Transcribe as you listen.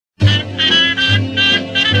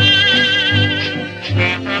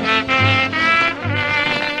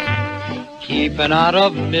keeping out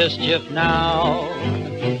of mischief now.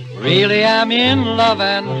 Really am in love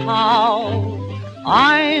and how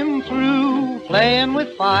I'm through playing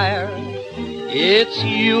with fire. It's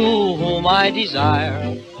you whom I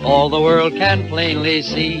desire, all the world can plainly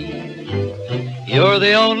see. You're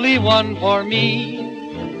the only one for me.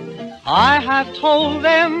 I have told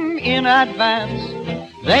them in advance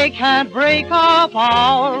they can't break up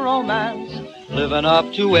our romance, living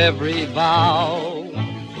up to every vow,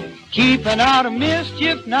 keeping out of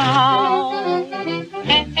mischief now.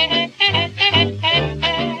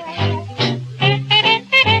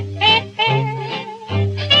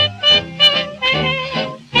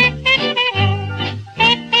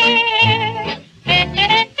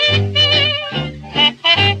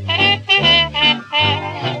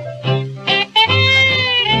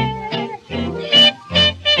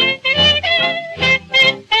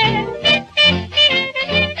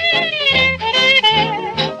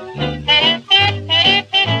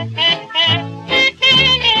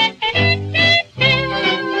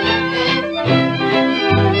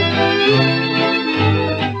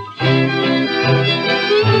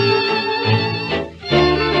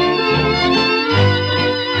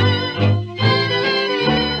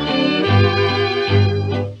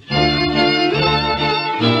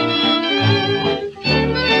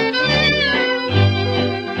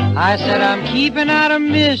 I said I'm keeping out of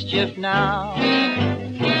mischief now.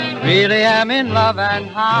 Really am in love and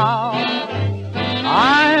how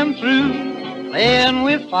I'm through playing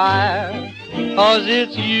with fire, 'cause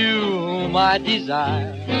it's you whom I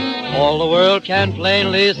desire, all the world can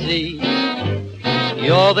plainly see.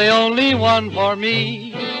 You're the only one for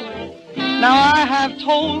me. Now I have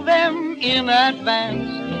told them in advance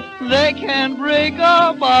they can't break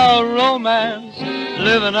up our romance,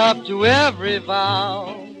 living up to every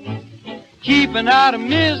vow, keeping out of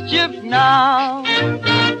mischief now.